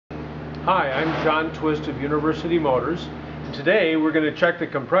Hi, I'm John Twist of University Motors. Today we're going to check the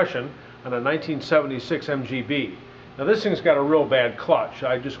compression on a 1976 MGB. Now this thing's got a real bad clutch.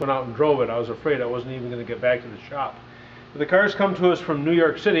 I just went out and drove it. I was afraid I wasn't even going to get back to the shop. But the car's come to us from New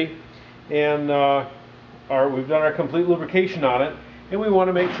York City, and we've done our complete lubrication on it, and we want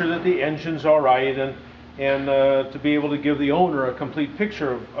to make sure that the engine's all right and to be able to give the owner a complete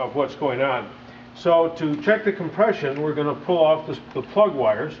picture of what's going on. So to check the compression, we're going to pull off the plug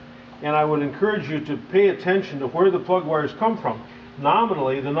wires. And I would encourage you to pay attention to where the plug wires come from.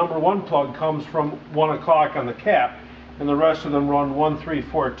 Nominally, the number 1 plug comes from 1 o'clock on the cap, and the rest of them run 1, 3,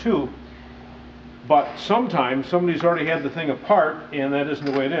 4, 2. But sometimes somebody's already had the thing apart, and that isn't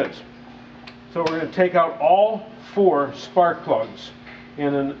the way it is. So we're going to take out all 4 spark plugs.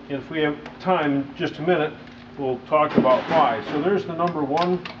 And then if we have time in just a minute, we'll talk about why. So there's the number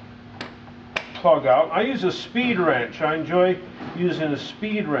 1 plug out. I use a speed wrench. I enjoy using a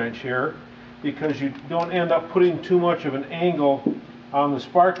speed wrench here because you don't end up putting too much of an angle on the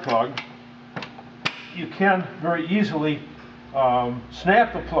spark plug. You can very easily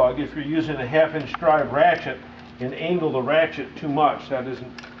snap the plug if you're using a 1/2-inch drive ratchet and angle the ratchet too much. That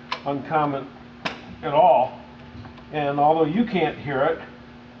isn't uncommon at all. And although you can't hear it,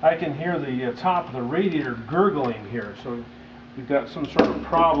 I can hear the top of the radiator gurgling here. So we've got some sort of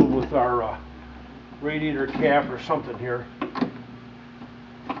problem with our radiator cap or something here.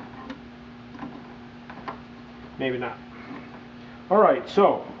 Maybe not. Alright,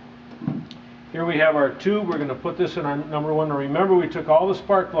 so here we have our tube. We're going to put this in our number 1. Now remember, we took all the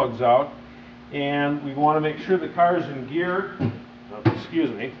spark plugs out, and we want to make sure the car is in gear. Excuse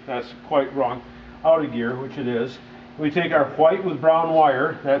me, that's quite wrong. Out of gear, which it is. We take our white with brown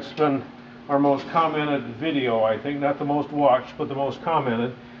wire. That's been our most commented video, I think. Not the most watched, but the most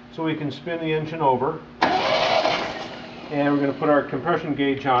commented. So we can spin the engine over, and we're going to put our compression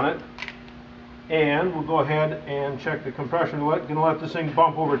gauge on it, and we'll go ahead and check the compression. We're going to let this thing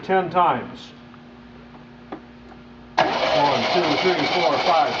bump over 10 times. 1, 2, 3, 4,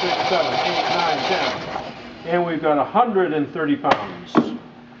 5, 6, 7, 8, 9, 10. And we've got 130 pounds.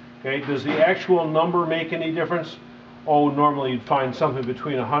 Okay, does the actual number make any difference? Oh, normally you'd find something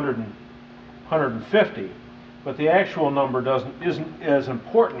between 100 and 150. But the actual number isn't as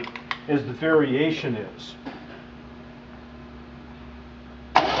important as the variation is.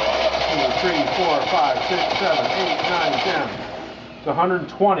 2, 3, 4, 5, 6, 7, 8, 9, 10. It's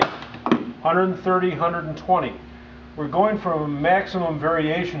 120, 130, 120. We're going from a maximum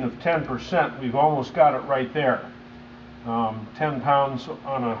variation of 10%. We've almost got it right there. 10 pounds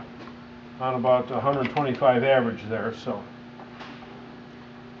on about 125 average there. So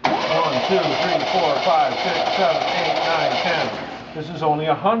 1, 2, 3, 4, 5, 6, 7, 8, 9, 10. This is only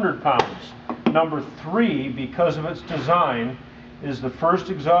 100 pounds. Number 3, because of its design, is the first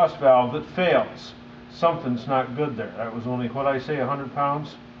exhaust valve that fails. Something's not good there. That was only, what I say, 100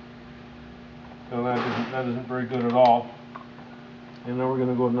 pounds? So that isn't very good at all. And then we're going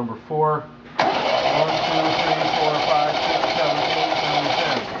to go to number 4. 1, 2, 3, 4, 5, 6, 7, 8, 9,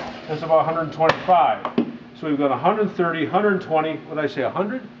 10. That's about 125. So we've got 130, 120, what did I say,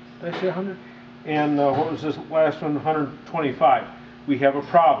 100? Did I say 100? And what was this last one? 125. We have a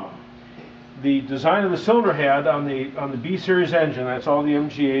problem. The design of the cylinder head on the B series engine, that's all the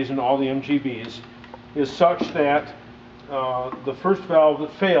MGAs and all the MGBs, is such that the first valve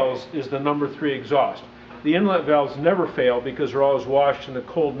that fails is the number 3 exhaust. The inlet valves never fail because they're always washed in a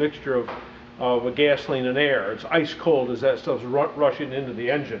cold mixture of a gasoline and air. It's ice cold as that stuff's rushing into the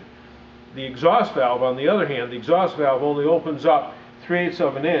engine. The exhaust valve, on the other hand, the exhaust valve only opens up 3/8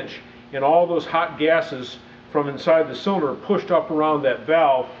 of an inch, and all those hot gases from inside the cylinder are pushed up around that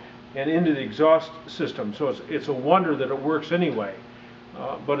valve and into the exhaust system. So it's a wonder that it works anyway.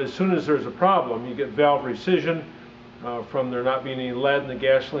 But as soon as there's a problem, you get valve rescission from there not being any lead in the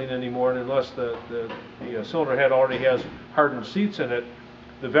gasoline anymore, and unless the cylinder head already has hardened seats in it,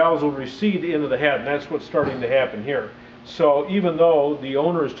 the valves will recede into the head, and that's what's starting to happen here. So even though the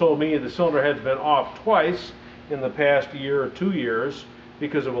owner has told me the cylinder head's been off twice in the past year or 2 years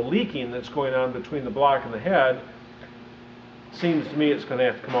because of a leaking that's going on between the block and the head, seems to me it's going to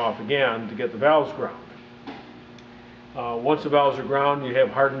have to come off again to get the valves ground. Once the valves are ground, you have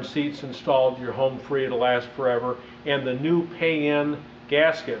hardened seats installed, you're home free, it'll last forever, and the new pay-in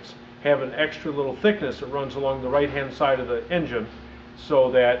gaskets have an extra little thickness that runs along the right-hand side of the engine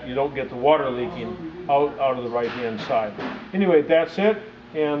so that you don't get the water leaking out of the right-hand side. Anyway, that's it,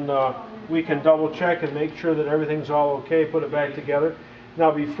 and we can double check and make sure that everything's all okay, put it back together.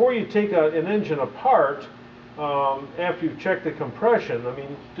 Now before you take an engine apart, after you've checked the compression, I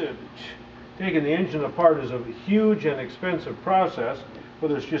mean, taking the engine apart is a huge and expensive process.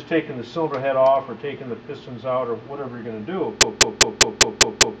 whether it's just taking the cylinder head off or taking the pistons out or whatever you're going to do.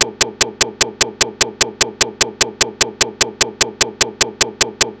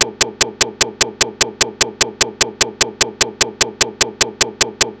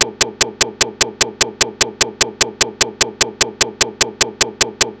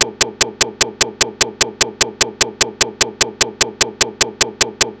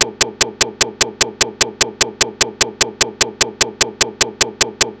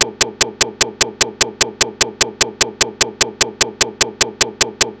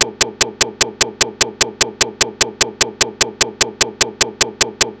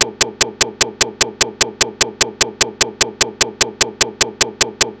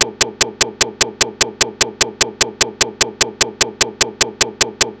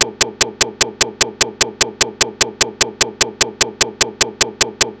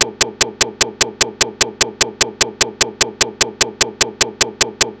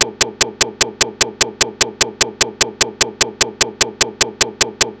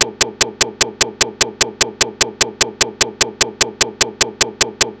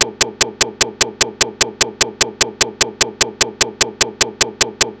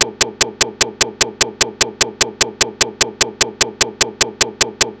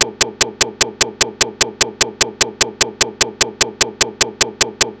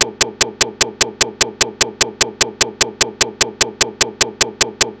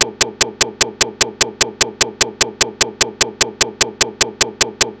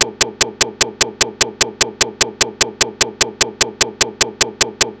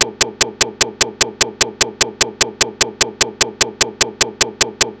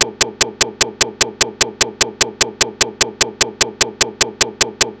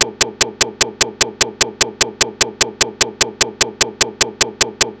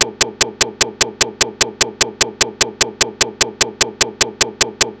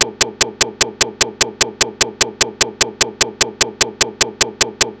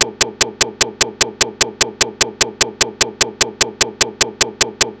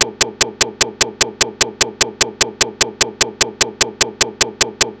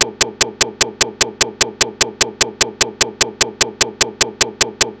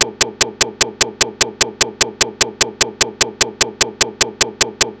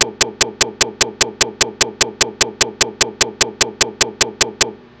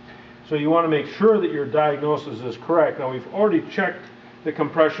 So you want to make sure that your diagnosis is correct. Now we've already checked the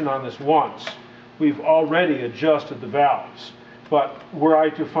compression on this once. We've already adjusted the valves. But were I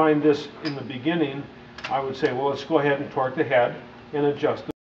to find this in the beginning, I would say, well, let's go ahead and torque the head and adjust the